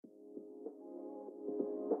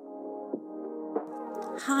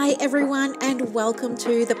Hi, everyone, and welcome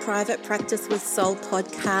to the Private Practice with Soul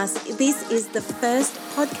podcast. This is the first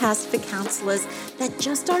podcast for counsellors that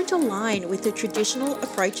just don't align with the traditional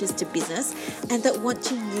approaches to business and that want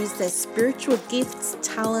to use their spiritual gifts,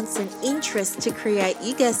 talents, and interests to create,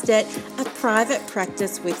 you guessed it, a private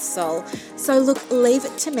practice with soul. So, look, leave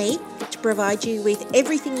it to me to provide you with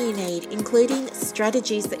everything you need, including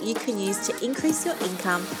strategies that you can use to increase your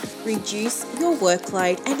income, reduce your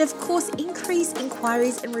workload, and of course, increase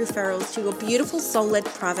inquiries and referrals to your beautiful soul-led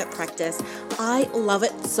private practice. I love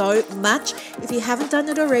it so much. If you haven't done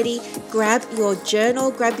it already, grab your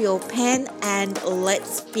journal, grab your pen, and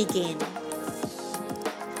let's begin.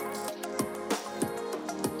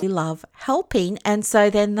 We love helping, and so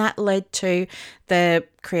then that led to the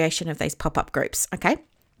creation of these pop-up groups. Okay,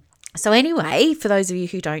 so anyway, for those of you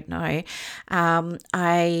who don't know,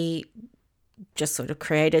 I just sort of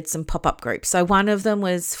created some pop-up groups. So one of them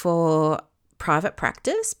was for private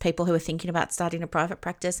practice, people who were thinking about starting a private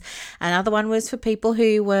practice. Another one was for people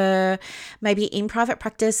who were maybe in private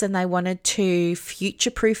practice and they wanted to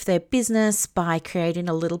future-proof their business by creating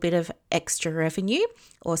a little bit of extra revenue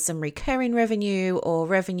or some recurring revenue or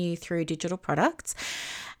revenue through digital products.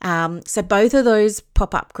 So both of those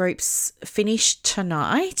pop-up groups finished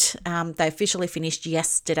tonight. They officially finished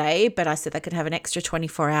yesterday, but I said they could have an extra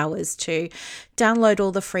 24 hours to download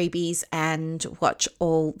all the freebies and watch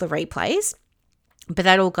all the replays. But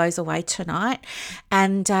that all goes away tonight.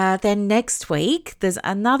 And then next week, there's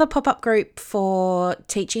another pop-up group for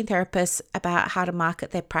teaching therapists about how to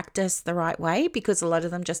market their practice the right way, because a lot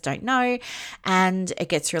of them just don't know. And it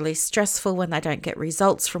gets really stressful when they don't get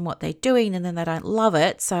results from what they're doing and then they don't love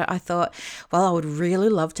it. So I thought, well, I would really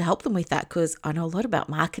love to help them with that because I know a lot about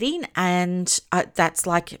marketing and that's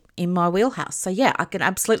like in my wheelhouse. So yeah, I can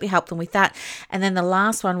absolutely help them with that. And then the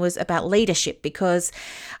last one was about leadership, because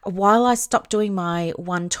while I stopped doing my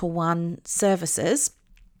one-to-one services,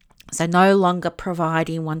 so no longer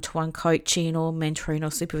providing one-to-one coaching or mentoring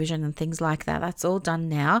or supervision and things like that. That's all done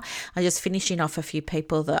now. I'm just finishing off a few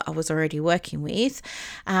people that I was already working with.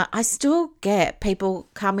 I still get people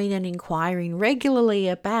coming and inquiring regularly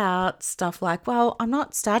about stuff like, well, I'm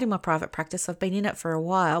not starting my private practice. I've been in it for a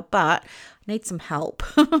while, but I need some help.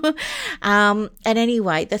 And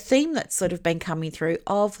anyway, the theme that's sort of been coming through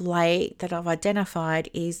of late that I've identified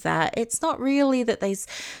is that it's not really that these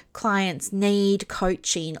clients need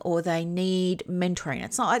coaching or they need mentoring.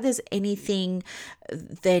 It's not like there's anything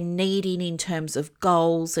they're needing in terms of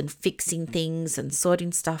goals and fixing things and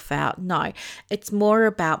sorting stuff out. No, it's more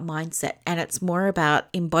about mindset, and it's more about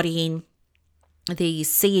embodying the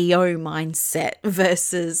CEO mindset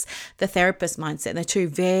versus the therapist mindset. They're two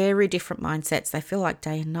very different mindsets. They feel like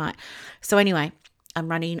day and night. So anyway, I'm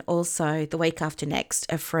running also the week after next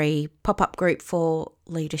a free pop-up group for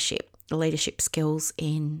leadership, the leadership skills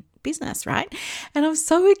in business, right? And I'm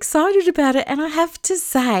so excited about it. And I have to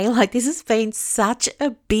say, like, this has been such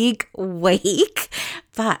a big week,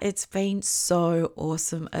 but it's been so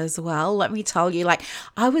awesome as well. Let me tell you, like,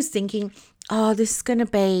 I was thinking, oh, this is going to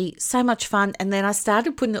be so much fun. And then I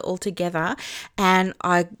started putting it all together and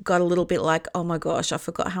I got a little bit like, oh my gosh, I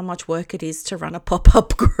forgot how much work it is to run a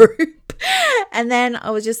pop-up group. And then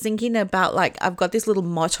I was just thinking about, like, I've got this little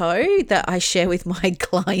motto that I share with my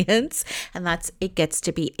clients, and that's, it gets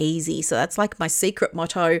to be easy. So that's like my secret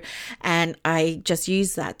motto. And I just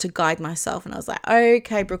use that to guide myself. And I was like,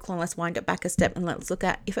 okay, Brooklyn, let's wind it back a step and let's look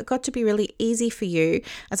at if it got to be really easy for you.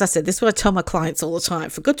 As I said, this is what I tell my clients all the time.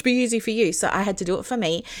 If it got to be easy for you. So I had to do it for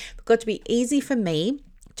me. If it got to be easy for me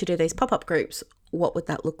to do these pop-up groups, what would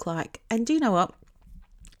that look like? And do you know what?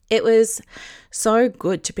 It was so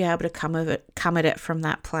good to be able to come at it from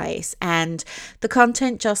that place, and the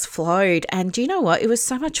content just flowed. And do you know what? It was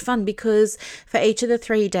so much fun because for each of the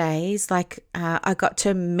 3 days, like I got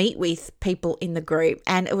to meet with people in the group,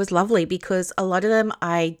 and it was lovely because a lot of them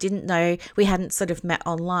I didn't know. We hadn't sort of met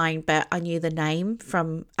online, but I knew the name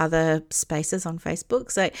from other spaces on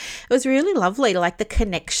Facebook. So it was really lovely. Like the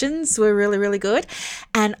connections were really, really good,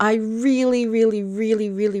 and I really, really, really,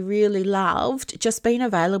 really, really loved just being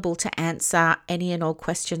available to answer any and all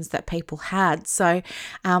questions that people had. So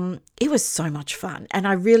it was so much fun, and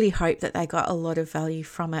I really hope that they got a lot of value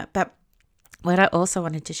from it. But what I also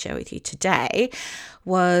wanted to share with you today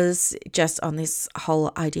was just on this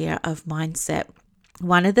whole idea of mindset.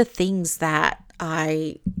 One of the things that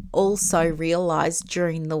I also realized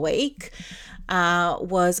during the week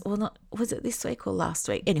was it this week or last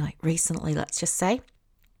week? Anyway, recently, let's just say,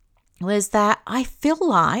 was that I feel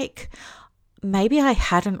like maybe I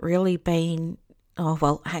hadn't really been,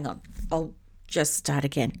 hang on, I'll just start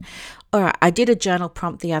again. All right, I did a journal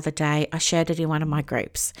prompt the other day. I shared it in one of my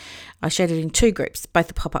groups. I shared it in 2 groups, both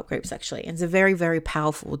the pop-up groups actually. And it's a very, very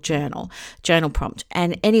powerful journal prompt.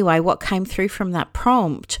 And anyway, what came through from that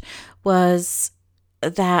prompt was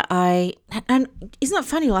that and isn't it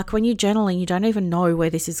funny, like when you're journaling, you don't even know where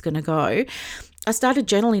this is going to go. I started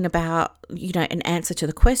journaling about, an answer to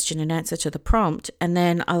the question, an answer to the prompt. And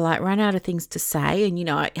then I ran out of things to say, and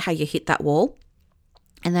how you hit that wall.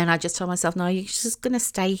 And then I just told myself, no, you're just going to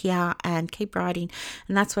stay here and keep writing.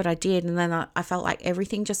 And that's what I did. And then I felt like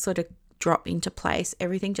everything just sort of dropped into place.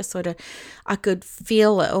 Everything just sort of, I could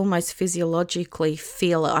feel it, almost physiologically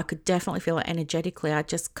feel it. I could definitely feel it energetically. I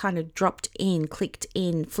just kind of dropped in, clicked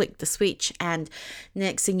in, flicked the switch. And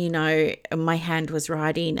next thing you know, my hand was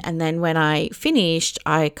writing. And then when I finished,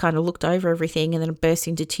 I kind of looked over everything and then burst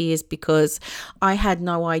into tears because I had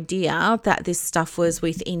no idea that this stuff was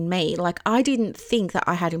within me. Like, I didn't think that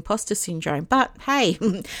I had imposter syndrome, but hey,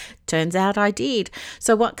 turns out I did.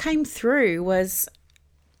 So what came through was,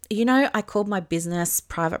 I called my business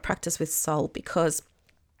Private Practice with Soul because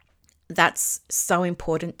that's so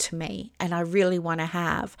important to me. And I really want to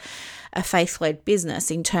have a faith-led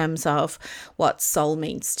business in terms of what soul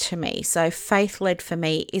means to me. So faith-led for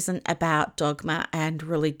me isn't about dogma and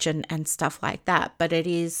religion and stuff like that, but it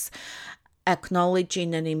is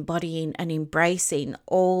acknowledging and embodying and embracing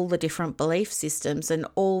all the different belief systems and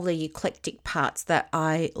all the eclectic parts that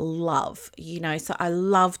I love, So I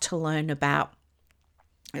love to learn about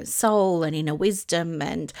soul and inner wisdom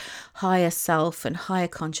and higher self and higher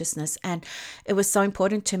consciousness. And it was so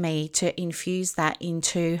important to me to infuse that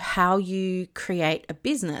into how you create a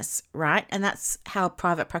business, right? And that's how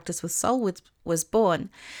Private Practice with Soul was born.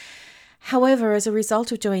 However, as a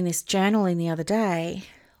result of doing this journaling the other day,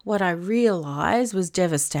 what I realized was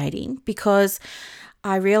devastating because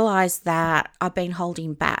I realized that I've been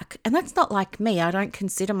holding back. And that's not like me. I don't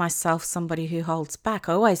consider myself somebody who holds back.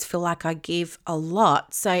 I always feel like I give a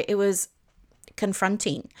lot. So it was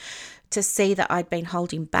confronting to see that I'd been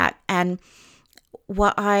holding back. And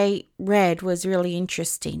what I read was really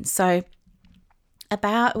interesting. So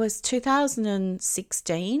it was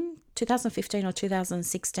 2015 or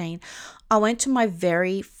 2016, I went to my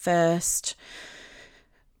very first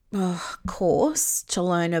course to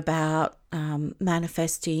learn about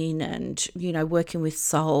manifesting and, working with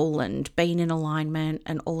soul and being in alignment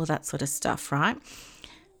and all of that sort of stuff, right?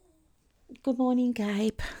 Good morning,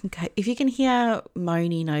 Gabe. Okay, if you can hear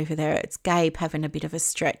moaning over there, it's Gabe having a bit of a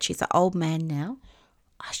stretch. He's an old man now.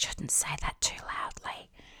 I shouldn't say that too loudly.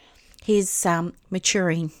 He's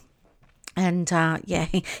maturing. And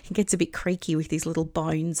he gets a bit creaky with his little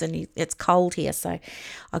bones, and it's cold here, so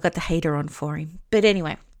I got the heater on for him. But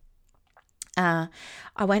anyway, I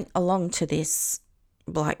went along to this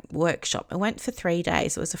workshop. I went for 3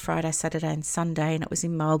 days. It was a Friday, Saturday and Sunday, and it was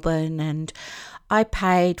in Melbourne, and I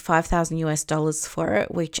paid $5,000 for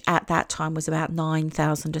it, which at that time was about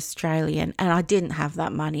 9,000 Australian, and I didn't have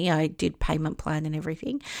that money. I did payment plan and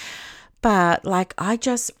everything. But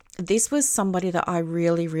this was somebody that I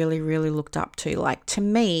really, really, really looked up to. Like, to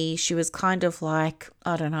me, she was kind of like,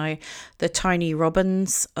 I don't know, the Tony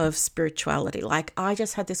Robbins of spirituality. Like, I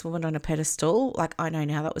just had this woman on a pedestal. Like, I know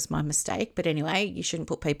now that was my mistake. But anyway, you shouldn't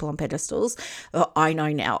put people on pedestals. I know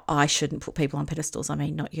now I shouldn't put people on pedestals. I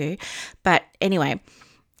mean, not you. But anyway,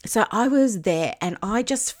 so I was there and I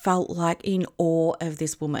just felt like in awe of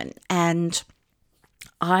this woman. And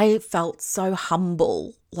I felt so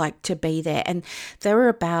humble, to be there. And there were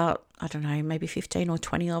about, I don't know, maybe 15 or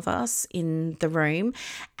 20 of us in the room.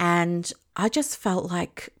 And I just felt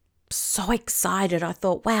so excited. I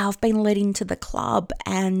thought, wow, I've been let into the club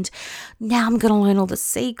and now I'm going to learn all the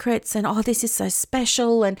secrets and, this is so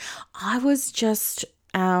special. And I was just,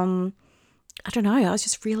 I don't know, I was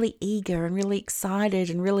just really eager and really excited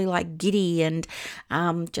and really giddy and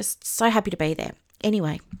just so happy to be there.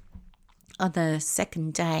 Anyway, on the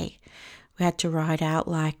second day, we had to write out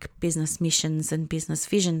business missions and business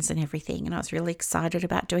visions and everything. And I was really excited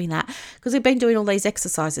about doing that because we've been doing all these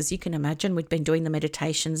exercises. You can imagine we'd been doing the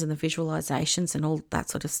meditations and the visualizations and all that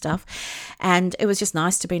sort of stuff. And it was just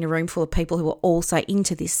nice to be in a room full of people who were also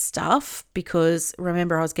into this stuff because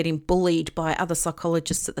remember, I was getting bullied by other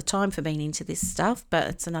psychologists at the time for being into this stuff, but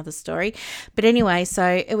it's another story. But anyway,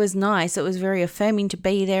 so it was nice. It was very affirming to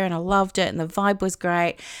be there and I loved it and the vibe was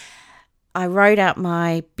great. I wrote out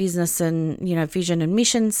my business and, vision and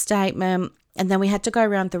mission statement, and then we had to go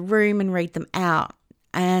around the room and read them out.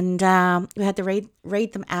 And we had to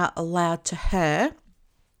read them out aloud to her.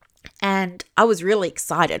 And I was really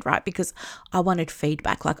excited, right? Because I wanted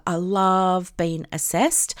feedback. Like, I love being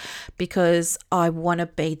assessed because I want to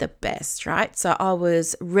be the best, right? So I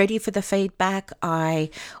was ready for the feedback. I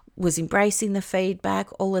was embracing the feedback,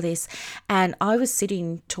 all of this. And I was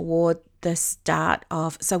sitting toward the start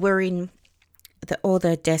of, so we're in all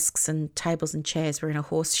the desks and tables and chairs were in a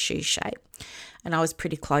horseshoe shape. And I was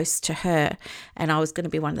pretty close to her, and I was going to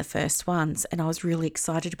be one of the first ones. And I was really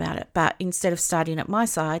excited about it. But instead of starting at my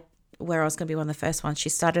side, where I was going to be one of the first ones, she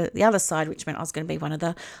started at the other side, which meant I was going to be one of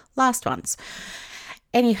the last ones.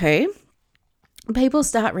 Anywho, people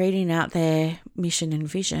start reading out their mission and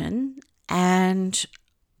vision, and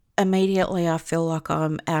immediately I feel like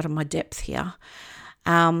I'm out of my depth here.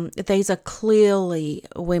 These are clearly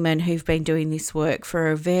women who've been doing this work for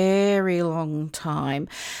a very long time.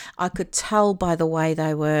 I could tell by the way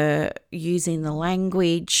they were using the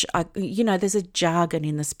language. There's a jargon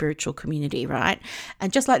in the spiritual community, right?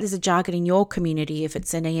 And just like there's a jargon in your community, if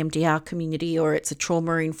it's an EMDR community or it's a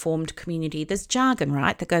trauma-informed community, there's jargon,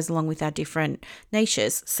 right, that goes along with our different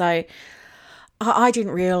niches. So I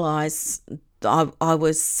didn't realise I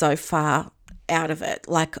was so far out of it.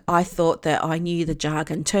 Like, I thought that I knew the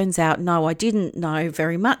jargon. Turns out, no, I didn't know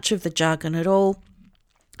very much of the jargon at all.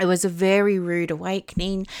 It was a very rude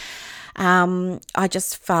awakening. I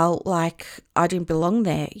just felt like I didn't belong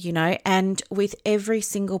there, and with every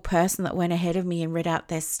single person that went ahead of me and read out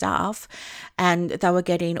their stuff, and they were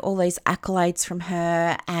getting all these accolades from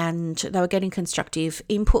her and they were getting constructive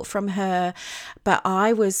input from her, but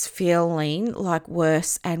I was feeling like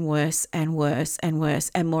worse and worse and worse and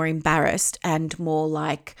worse and more embarrassed and more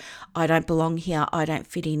like, I don't belong here, I don't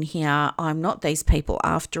fit in here, I'm not these people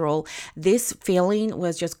after all. This feeling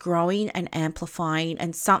was just growing and amplifying,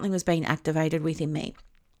 and something was being activated within me.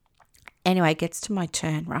 Anyway, it gets to my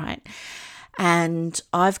turn, right? And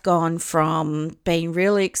I've gone from being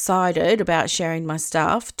really excited about sharing my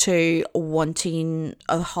stuff to wanting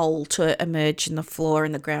a hole to emerge in the floor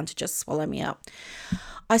and the ground to just swallow me up.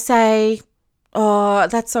 I say, oh,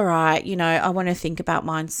 that's all right. I want to think about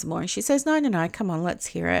mine some more. And she says, no, come on, let's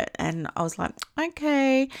hear it. And I was like,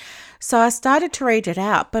 okay. So I started to read it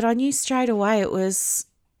out, but I knew straight away it was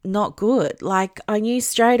not good. Like, I knew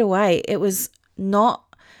straight away it was not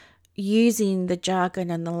using the jargon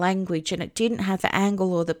and the language, and it didn't have the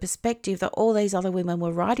angle or the perspective that all these other women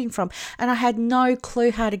were writing from. And I had no clue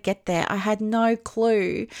how to get there. I had no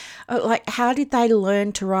clue. Like, how did they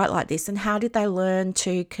learn to write like this? And how did they learn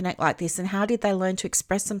to connect like this? And how did they learn to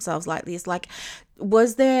express themselves like this? Like,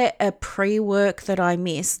 was there a pre-work that I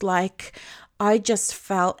missed? Like, I just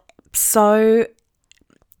felt so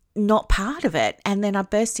not part of it. And then I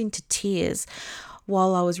burst into tears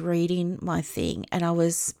while I was reading my thing, and I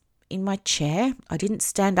was in my chair. I didn't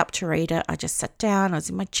stand up to read it. I just sat down. I was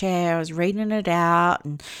in my chair. I was reading it out,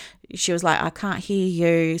 and she was like, I can't hear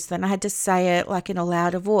you. So then I had to say it like in a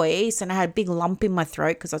louder voice, and I had a big lump in my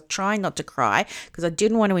throat because I was trying not to cry because I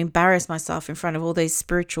didn't want to embarrass myself in front of all these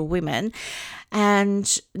spiritual women.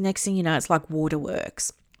 And next thing you know, it's like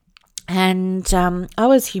waterworks. And I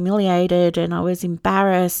was humiliated and I was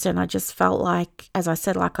embarrassed, and I just felt like, as I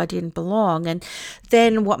said, like I didn't belong. And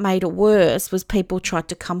then what made it worse was people tried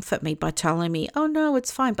to comfort me by telling me, oh, no,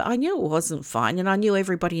 it's fine. But I knew it wasn't fine, and I knew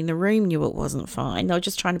everybody in the room knew it wasn't fine. They were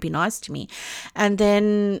just trying to be nice to me. And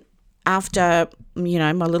then after,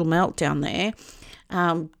 my little meltdown there,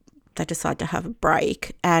 they decided to have a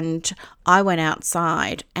break, and I went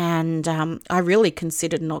outside, and I really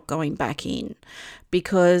considered not going back in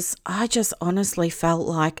because I just honestly felt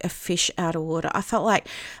like a fish out of water. I felt like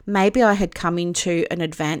maybe I had come into an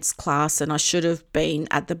advanced class and I should have been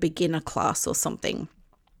at the beginner class or something.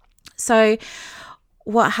 So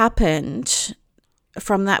what happened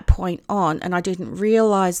from that point on, and I didn't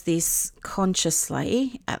realize this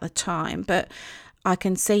consciously at the time, but I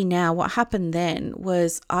can see now what happened then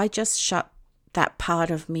was I just shut that part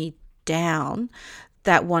of me down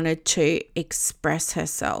that wanted to express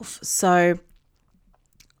herself. So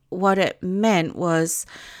what it meant was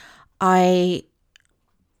that's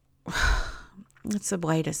a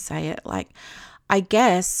way to say it. Like, I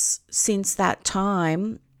guess since that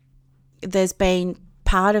time, there's been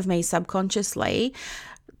part of me subconsciously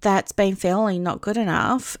that's been feeling not good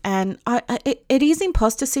enough. And it is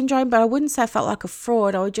imposter syndrome, but I wouldn't say I felt like a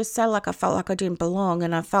fraud. I would just say like I felt like I didn't belong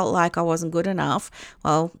and I felt like I wasn't good enough.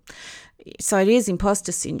 Well, so it is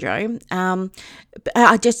imposter syndrome. But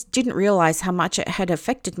I just didn't realize how much it had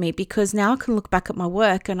affected me, because now I can look back at my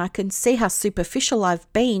work and I can see how superficial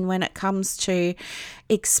I've been when it comes to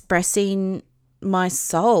expressing my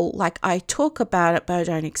soul. Like, I talk about it, but I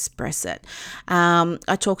don't express it.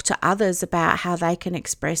 I talk to others about how they can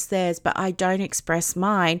express theirs, but I don't express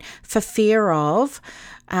mine for fear of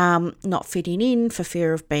not fitting in, for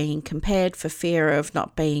fear of being compared, for fear of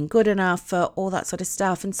not being good enough, for all that sort of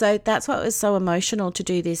stuff. And so that's what was so emotional to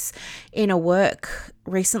do this inner work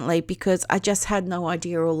recently, because I just had no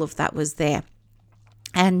idea all of that was there.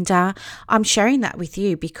 And I'm sharing that with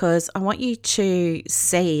you because I want you to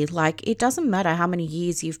see, like, it doesn't matter how many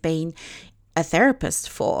years you've been a therapist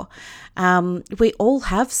for. We all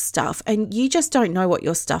have stuff, and you just don't know what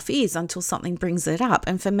your stuff is until something brings it up.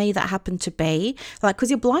 And for me, that happened to be like, because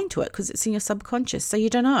you're blind to it, because it's in your subconscious, so you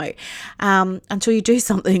don't know until you do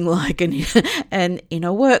something like an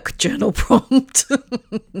inner work journal prompt.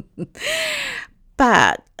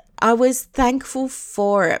 But I was thankful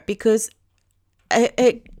for it because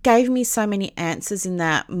it gave me so many answers in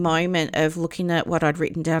that moment of looking at what I'd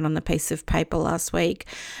written down on the piece of paper last week.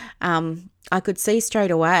 I could see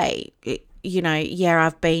straight away,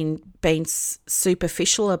 I've been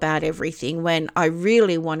superficial about everything when I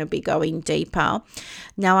really want to be going deeper.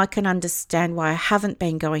 Now I can understand why I haven't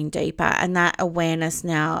been going deeper, and that awareness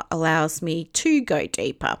now allows me to go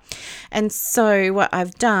deeper. And so what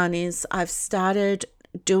I've done is I've started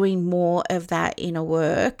doing more of that inner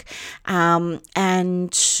work, and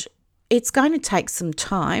it's going to take some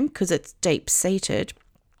time because it's deep-seated.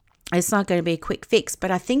 It's not going to be a quick fix,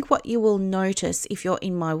 but I think what you will notice if you're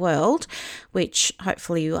in my world, which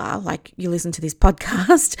hopefully you are, like you listen to this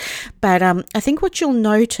podcast, but I think what you'll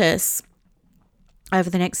notice over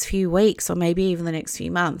the next few weeks or maybe even the next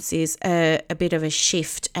few months is a bit of a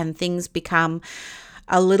shift, and things become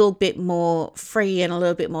a little bit more free and a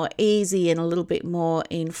little bit more easy and a little bit more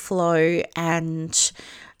in flow and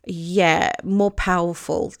more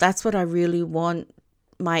powerful. That's what I really want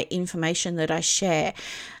my information that I share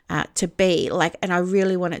to be like, and I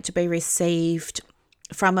really want it to be received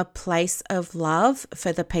from a place of love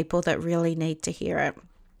for the people that really need to hear it.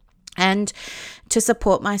 And to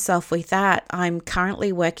support myself with that, I'm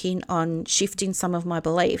currently working on shifting some of my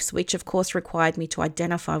beliefs, which of course required me to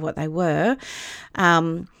identify what they were.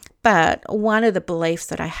 But one of the beliefs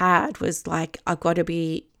that I had was like, I've got to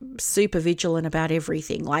be super vigilant about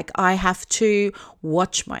everything. Like, I have to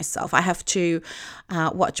watch myself. I have to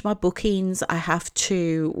watch my bookings. I have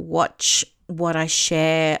to watch what I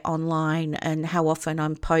share online and how often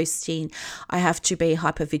I'm posting. I have to be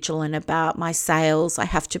hyper vigilant about my sales. I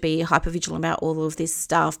have to be hyper vigilant about all of this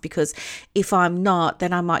stuff, because if I'm not,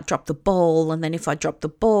 then I might drop the ball. And then if I drop the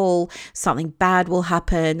ball, something bad will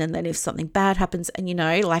happen. And then if something bad happens, and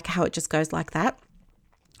like how it just goes like that.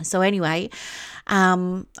 So anyway,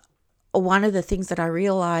 one of the things that I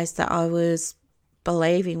realized that I was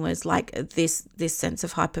believing was like this sense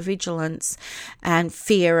of hypervigilance and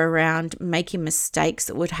fear around making mistakes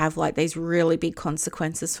that would have like these really big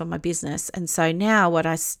consequences for my business. And so now what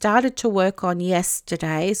I started to work on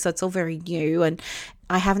yesterday, so it's all very new and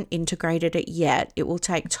I haven't integrated it yet, it will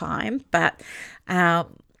take time, but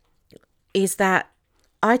is that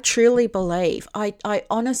I truly believe, I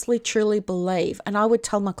honestly truly believe, and I would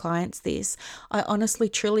tell my clients this, I honestly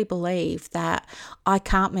truly believe that I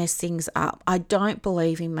can't mess things up. I don't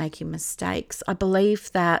believe in making mistakes. I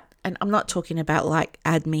believe that, and I'm not talking about like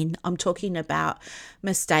admin, I'm talking about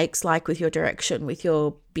mistakes like with your direction, with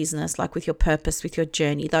your business, like with your purpose, with your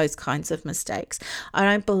journey, those kinds of mistakes. I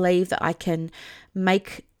don't believe that I can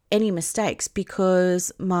make any mistakes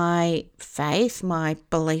because my faith, my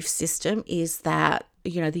belief system is that the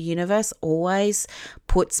universe always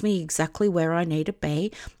puts me exactly where I need to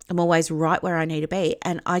be. I'm always right where I need to be.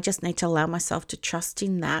 And I just need to allow myself to trust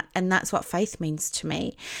in that. And that's what faith means to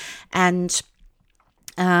me. And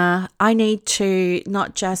I need to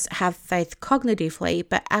not just have faith cognitively,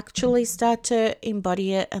 but actually start to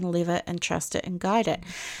embody it and live it and trust it and guide it.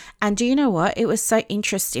 And do you know what? It was so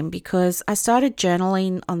interesting because I started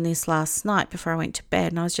journaling on this last night before I went to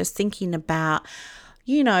bed. And I was just thinking about,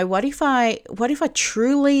 what if I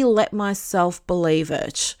truly let myself believe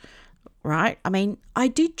it, right? I mean, I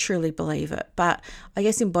did truly believe it, but I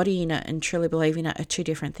guess embodying it and truly believing it are two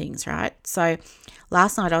different things, right? So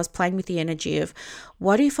last night I was playing with the energy of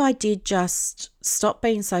what if I did just stop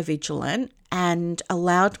being so vigilant and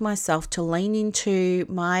allowed myself to lean into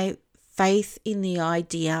my faith in the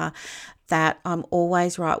idea that I'm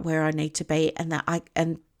always right where I need to be and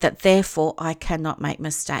that therefore I cannot make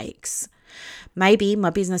mistakes. Maybe my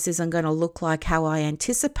business isn't going to look like how I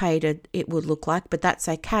anticipated it would look like, but that's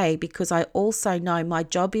okay because I also know my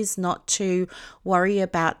job is not to worry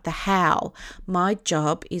about the how. My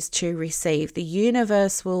job is to receive. The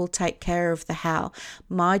universe will take care of the how.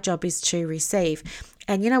 My job is to receive.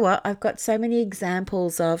 And you know what? I've got so many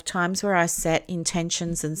examples of times where I set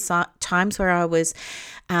intentions and times where I was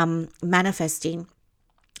manifesting.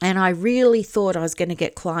 And I really thought I was going to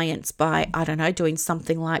get clients by, I don't know, doing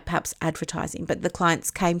something like perhaps advertising. But the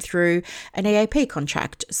clients came through an EAP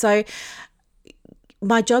contract. So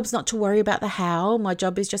my job's not to worry about the how. My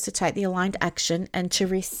job is just to take the aligned action and to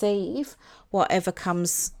receive whatever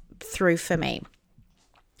comes through for me.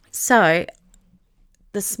 So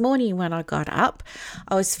this morning when I got up,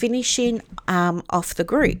 I was finishing off the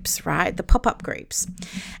groups, right? The pop-up groups.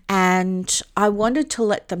 And I wanted to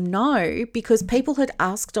let them know because people had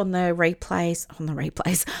asked on the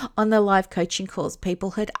live coaching calls,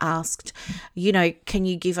 people had asked, can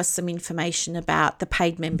you give us some information about the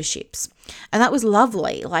paid memberships? And that was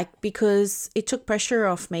lovely, because it took pressure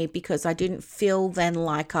off me because I didn't feel then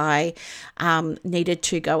like I needed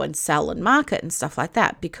to go and sell and market and stuff like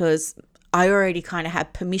that because I already kind of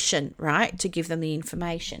had permission, right, to give them the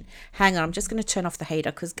information. Hang on, I'm just going to turn off the heater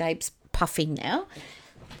because Gabe's puffing now.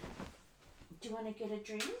 Do you want to get a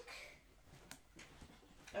drink?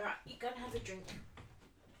 All right, you go and have a drink.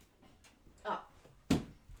 Oh,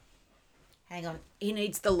 hang on. He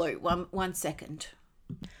needs the loo. One second.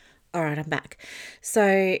 All right, I'm back. So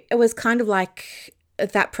it was kind of like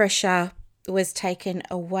that pressure was taken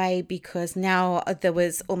away because now there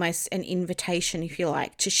was almost an invitation, if you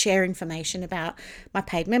like, to share information about my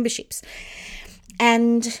paid memberships.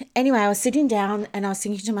 And anyway, I was sitting down and I was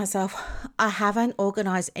thinking to myself, I haven't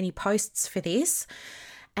organized any posts for this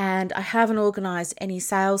and I haven't organized any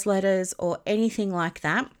sales letters or anything like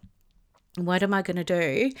that. What am I going to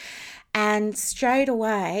do? And straight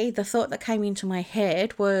away, the thought that came into my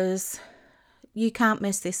head was, you can't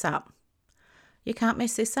mess this up. You can't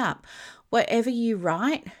mess this up. Whatever you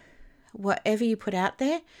write, whatever you put out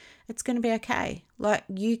there, it's going to be okay.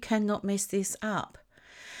 You cannot mess this up.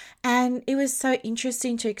 And it was so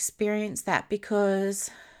interesting to experience that because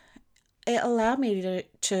it allowed me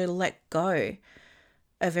to let go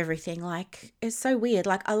of everything. It's so weird.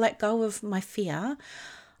 I let go of my fear.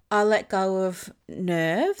 I let go of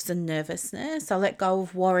nerves and nervousness. I let go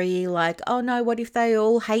of worry, oh no, what if they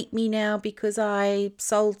all hate me now because I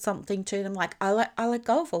sold something to them? I let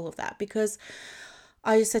go of all of that because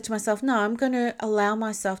I just said to myself, no, I'm going to allow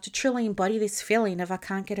myself to truly embody this feeling of I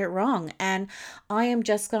can't get it wrong. And I am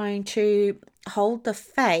just going to hold the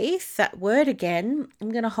faith, that word again,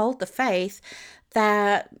 I'm going to hold the faith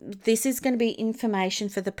that this is going to be information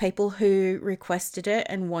for the people who requested it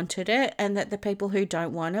and wanted it, and that the people who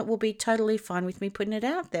don't want it will be totally fine with me putting it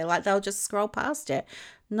out there. They'll just scroll past it.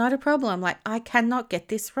 Not a problem. I cannot get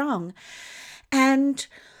this wrong. And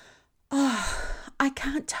I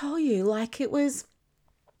can't tell you, it was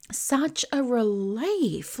such a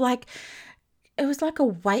relief. It was like a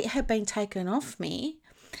weight had been taken off me.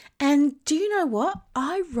 And do you know what?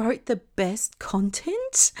 I wrote the best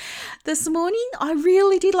content this morning. I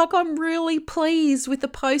really did. I'm really pleased with the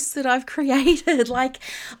posts that I've created.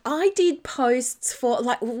 I did posts for,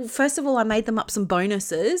 first of all, I made them up some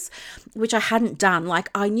bonuses, which I hadn't done.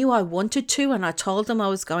 I knew I wanted to, and I told them I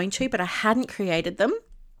was going to, but I hadn't created them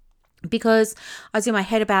because I was in my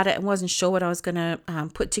head about it and wasn't sure what I was going to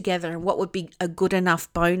put together and what would be a good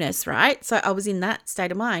enough bonus, right? So I was in that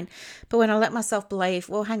state of mind. But when I let myself believe,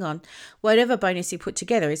 well, hang on, whatever bonus you put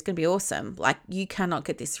together is going to be awesome. You cannot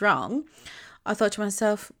get this wrong. I thought to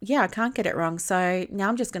myself, yeah, I can't get it wrong. So now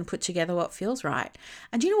I'm just going to put together what feels right.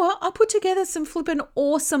 And you know what? I put together some flippin'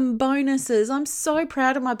 awesome bonuses. I'm so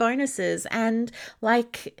proud of my bonuses. And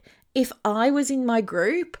if I was in my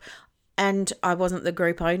group, and I wasn't the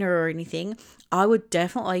group owner or anything, I would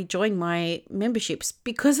definitely join my memberships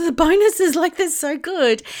because of the bonuses. They're so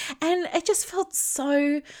good. And it just felt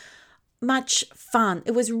so much fun.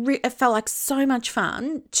 It felt like so much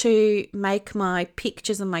fun to make my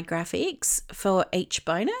pictures and my graphics for each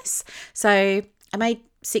bonus. So I made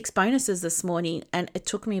 6 bonuses this morning and it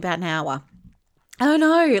took me about an hour. Oh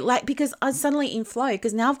no, because I was suddenly in flow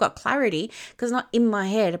because now I've got clarity because I'm not in my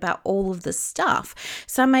head about all of the stuff.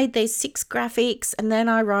 So I made these 6 graphics and then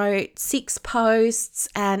I wrote 6 posts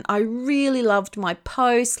and I really loved my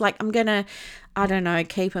posts. I'm going to, I don't know,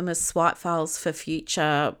 keep them as swipe files for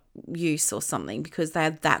future use or something because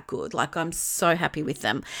they're that good. I'm so happy with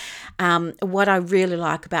them. What I really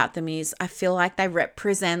like about them is I feel like they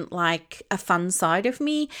represent a fun side of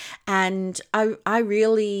me, and I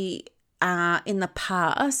really in the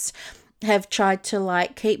past, have tried to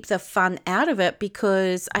like keep the fun out of it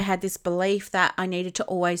because I had this belief that I needed to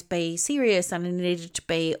always be serious and I needed to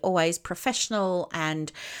be always professional.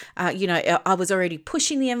 And, I was already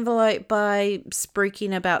pushing the envelope by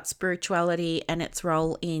spruiking about spirituality and its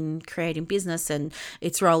role in creating business and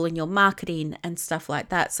its role in your marketing and stuff like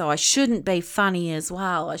that. So I shouldn't be funny as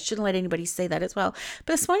well. I shouldn't let anybody see that as well.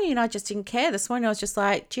 But this morning, I just didn't care. This morning, I was just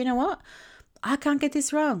like, do you know what? I can't get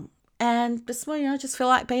this wrong. And this morning, I just feel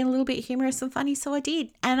like being a little bit humorous and funny, so I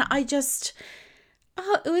did. And it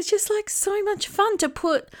was just like so much fun to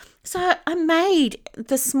put. So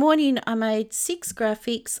this morning, I made 6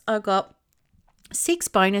 graphics. I got 6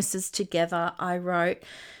 bonuses together. I wrote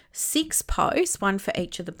 6 posts, one for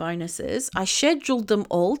each of the bonuses. I scheduled them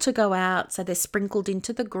all to go out, so they're sprinkled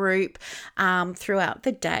into the group throughout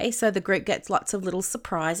the day, so the group gets lots of little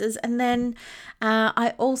surprises. And then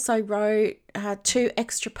I also wrote 2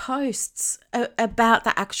 extra posts about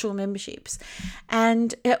the actual memberships,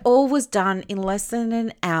 and it all was done in less than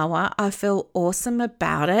an hour. I feel awesome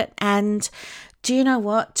about it. And do you know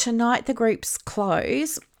what? Tonight the groups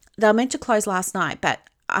close. They were meant to close last night, but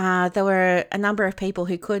there were a number of people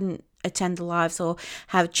who couldn't attend the lives or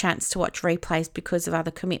have a chance to watch replays because of other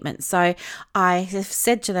commitments. So I have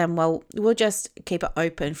said to them, well, we'll just keep it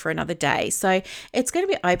open for another day. So it's going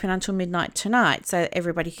to be open until midnight tonight so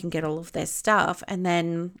everybody can get all of their stuff, and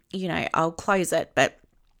then, I'll close it. But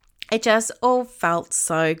it just all felt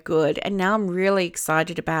so good. And now I'm really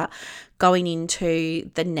excited about going into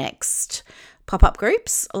the next pop-up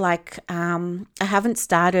groups. Like I haven't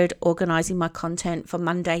started organizing my content for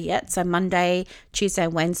Monday yet. So Monday, Tuesday,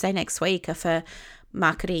 Wednesday next week are for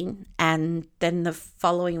marketing, and then the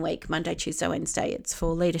following week, Monday, Tuesday, Wednesday, it's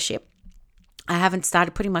for leadership. I haven't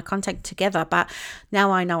started putting my content together, but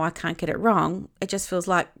now I know I can't get it wrong. It just feels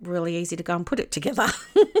like really easy to go and put it together.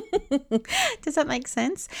 Does that make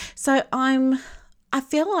sense? So I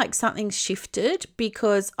feel like something's shifted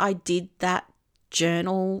because I did that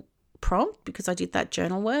journal prompt, because I did that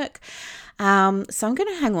journal work. So I'm going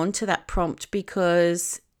to hang on to that prompt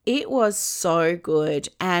because it was so good,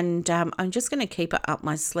 and I'm just going to keep it up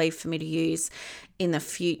my sleeve for me to use in the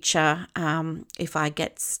future if I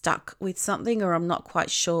get stuck with something or I'm not quite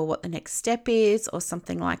sure what the next step is or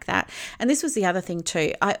something like that. And this was the other thing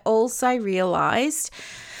too. I also realized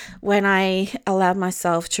when I allowed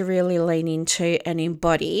myself to really lean into and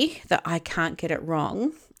embody that I can't get it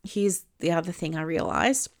wrong. Here's the other thing I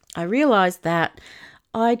realized. I realized that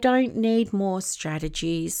I don't need more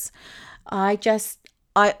strategies. I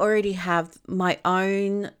already have my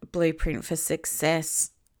own blueprint for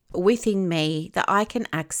success within me that I can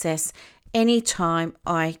access anytime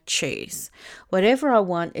I choose. Whatever I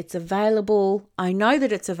want, it's available. I know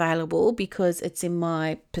that it's available because it's in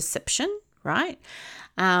my perception, right?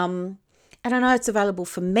 And I know it's available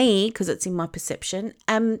for me because it's in my perception.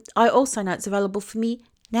 And I also know it's available for me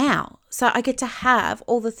now. So I get to have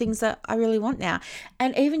all the things that I really want now.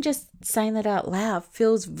 And even just saying that out loud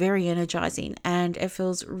feels very energizing, and it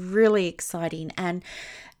feels really exciting. And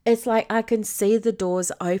it's like I can see the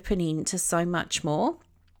doors opening to so much more.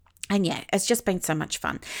 And yeah, it's just been so much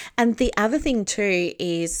fun. And the other thing too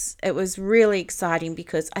is it was really exciting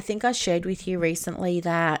because I think I shared with you recently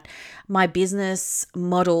that my business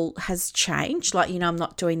model has changed. Like, I'm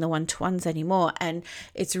not doing the one-to-ones anymore. And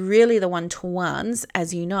it's really the one-to-ones,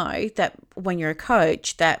 as you know, that when you're a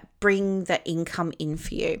coach, that bring the income in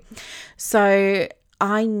for you. So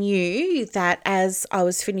I knew that as I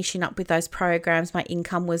was finishing up with those programs, my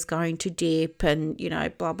income was going to dip and,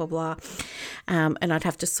 blah, blah, blah. And I'd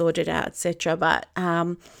have to sort it out, etc. But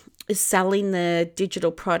selling the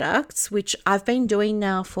digital products, which I've been doing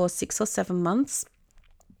now for 6 or 7 months,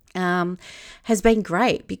 has been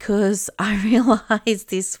great because I realized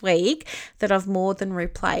this week that I've more than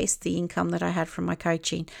replaced the income that I had from my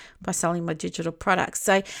coaching by selling my digital products.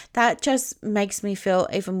 So that just makes me feel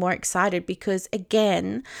even more excited because,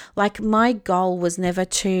 again, like my goal was never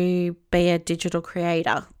to be a digital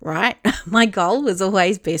creator, right? My goal was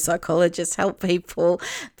always be a psychologist, help people,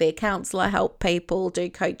 be a counselor, help people, do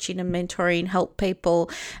coaching and mentoring, help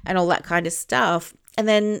people, and all that kind of stuff. And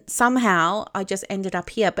then somehow I just ended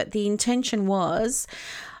up here. But the intention was,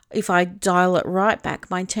 if I dial it right back,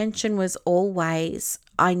 my intention was always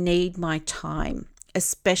I need my time.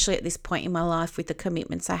 especially at this point in my life with the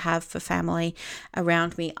commitments I have for family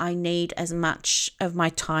around me. I need as much of my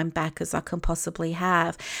time back as I can possibly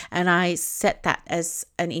have. And I set that as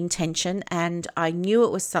an intention, and I knew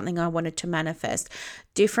it was something I wanted to manifest.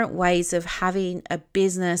 Different ways of having a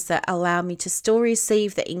business that allowed me to still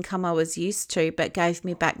receive the income I was used to, but gave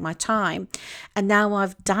me back my time. And now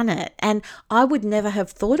I've done it. And I would never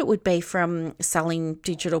have thought it would be from selling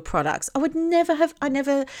digital products. I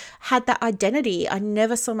never had that identity. I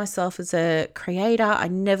never saw myself as a creator. I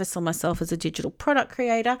never saw myself as a digital product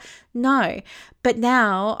creator. No. But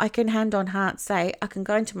now I can hand on heart say, I can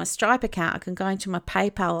go into my Stripe account, I can go into my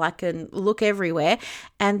PayPal, I can look everywhere,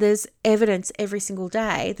 and there's evidence every single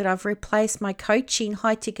day that I've replaced my coaching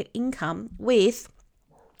high ticket income with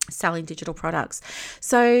selling digital products.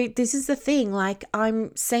 So this is the thing, like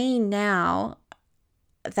I'm seeing now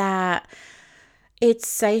that it's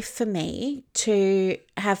safe for me to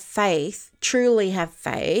have faith, truly have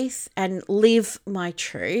faith, and live my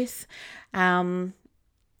truth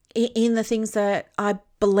in the things that I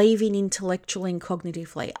believe in intellectually and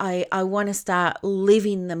cognitively. I want to start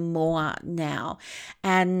living them more now.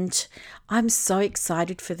 And I'm so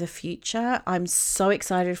excited for the future. I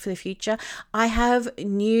have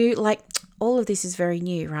new, like all of this is very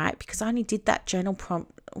new, right? Because I only did that journal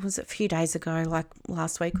prompt, was it a few days ago, like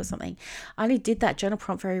last week or something. I only did that journal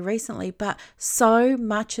prompt very recently, but so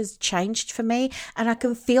much has changed for me, and I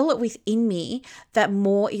can feel it within me that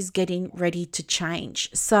more is getting ready to change.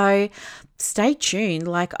 So stay tuned.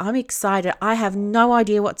 Like I'm excited. I have no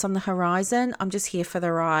idea what's on the horizon. I'm just here for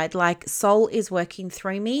the ride. Like soul is working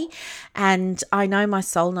through me, and I know my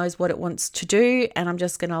soul knows what it wants to do, and I'm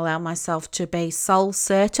just going to allow myself to be soul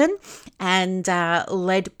certain and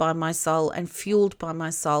led by my soul and fueled by my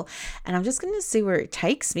soul. And I'm just going to see where it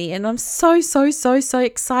takes me. And I'm so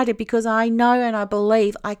excited because I know and I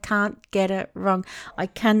believe I can't get it wrong. I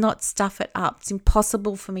cannot stuff it up. It's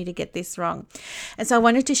impossible for me to get this wrong. And so I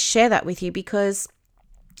wanted to share that with you because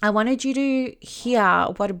I wanted you to hear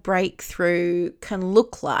what a breakthrough can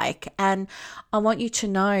look like. And I want you to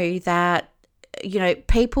know that, you know,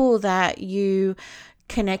 people that you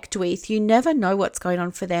connect with, you never know what's going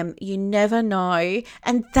on for them. You never know,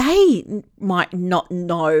 and they might not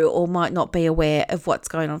know or might not be aware of what's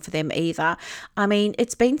going on for them either. I mean,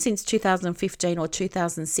 it's been since 2015 or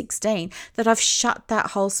 2016 that I've shut that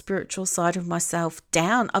whole spiritual side of myself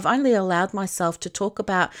down. I've only allowed myself to talk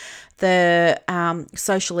about the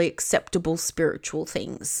socially acceptable spiritual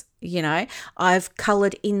things. You know, I've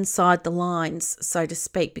colored inside the lines, so to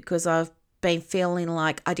speak, because I've been feeling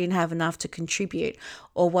like I didn't have enough to contribute,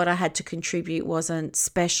 or what I had to contribute wasn't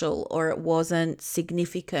special, or it wasn't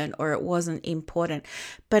significant, or it wasn't important.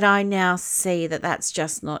 But I now see that that's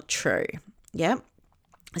just not true. Yeah.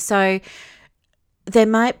 So there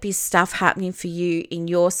might be stuff happening for you in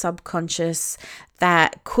your subconscious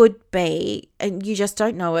that could be, and you just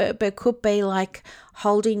don't know it, but could be like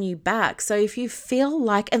holding you back. So if you feel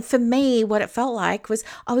like, and for me, what it felt like was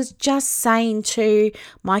I was just saying to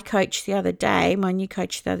my coach the other day, my new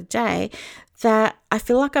coach the other day, that I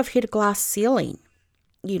feel like I've hit a glass ceiling,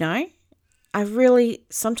 you know?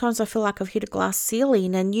 Sometimes I feel like I've hit a glass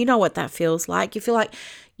ceiling, and you know what that feels like. You feel like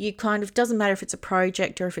you kind of, doesn't matter if it's a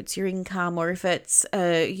project or if it's your income or if it's,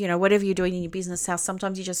 whatever you're doing in your business house,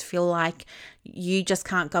 sometimes you just feel like you just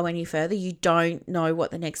can't go any further. You don't know what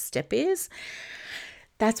the next step is.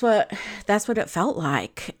 That's what it felt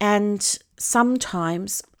like. And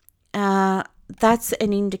sometimes that's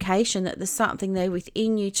an indication that there's something there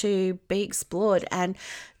within you to be explored. And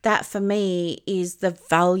that for me is the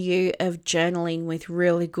value of journaling with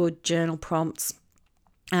really good journal prompts.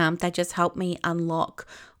 They just help me unlock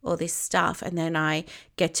all this stuff, and then I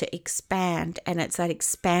get to expand, and it's that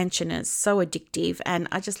expansion, and it's so addictive, and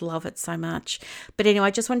I just love it so much. But anyway,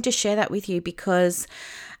 I just wanted to share that with you because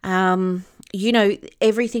everything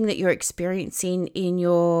that you're experiencing in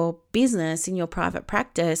your business, in your private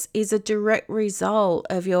practice, is a direct result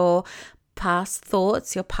of your past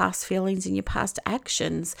thoughts, your past feelings, and your past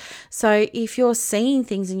actions. So if you're seeing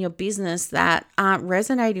things in your business that aren't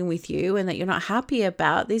resonating with you and that you're not happy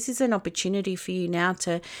about, this is an opportunity for you now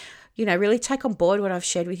to, really take on board what I've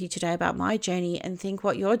shared with you today about my journey and think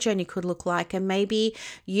what your journey could look like. And maybe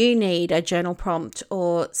you need a journal prompt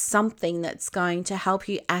or something that's going to help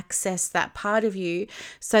you access that part of you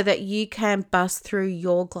so that you can bust through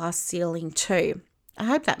your glass ceiling too. I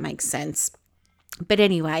hope that makes sense. But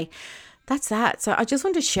anyway, that's that. So I just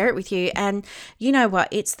wanted to share it with you. And you know what?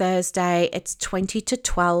 It's Thursday. It's 20 to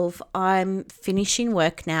 12. I'm finishing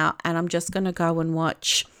work now, and I'm just going to go and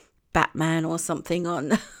watch Batman or something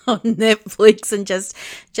on Netflix and just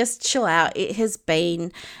chill out. It has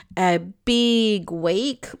been a big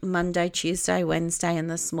week, Monday, Tuesday, Wednesday, and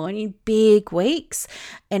this morning. Big weeks,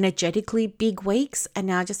 energetically big weeks. And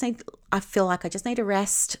now I feel like I just need a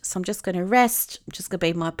rest. So I'm just going to rest. I'm just going to be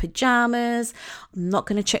in my pajamas. I'm not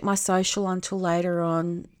going to check my social until later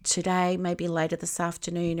on today, maybe later this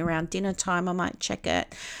afternoon around dinner time. I might check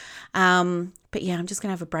it. But yeah, I'm just going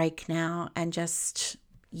to have a break now and just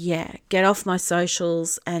get off my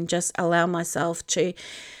socials and just allow myself to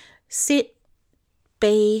sit,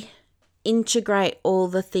 be, integrate all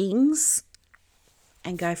the things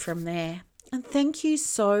and go from there. And thank you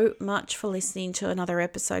so much for listening to another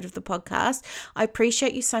episode of the podcast. I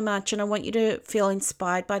appreciate you so much, and I want you to feel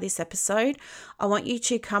inspired by this episode. I want you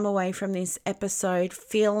to come away from this episode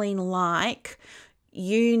feeling like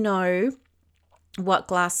you know what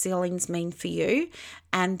glass ceilings mean for you,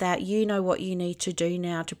 and that you know what you need to do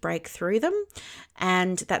now to break through them.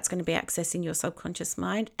 And that's going to be accessing your subconscious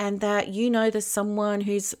mind, and that you know there's someone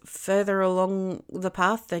who's further along the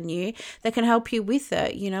path than you that can help you with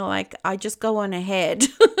it. Like I just go on ahead,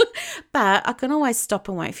 but I can always stop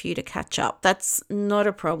and wait for you to catch up. That's not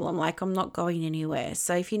a problem. Like I'm not going anywhere.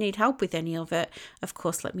 So if you need help with any of it, of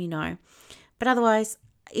course, let me know. But otherwise,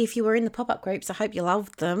 if you were in the pop-up groups, I hope you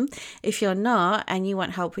loved them. If you're not and you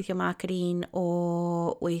want help with your marketing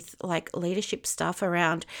or with like leadership stuff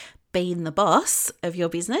around being the boss of your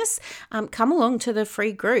business, come along to the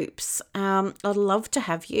free groups. I'd love to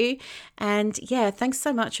have you. And thanks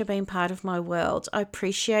so much for being part of my world. I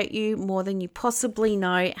appreciate you more than you possibly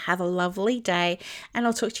know. Have a lovely day, and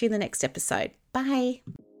I'll talk to you in the next episode. Bye.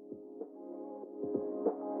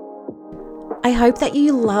 I hope that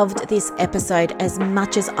you loved this episode as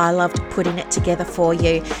much as I loved putting it together for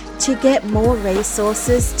you. To get more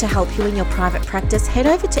resources to help you in your private practice, head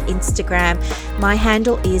over to Instagram. My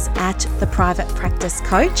handle is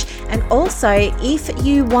 @theprivatepracticecoach. And also, if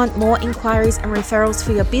you want more inquiries and referrals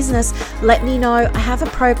for your business, let me know. I have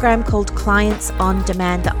a program called Clients on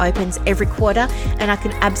Demand that opens every quarter, and I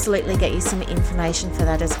can absolutely get you some information for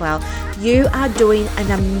that as well. You are doing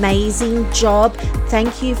an amazing job.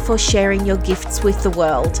 Thank you for sharing your gifts with the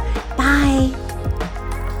world. Bye.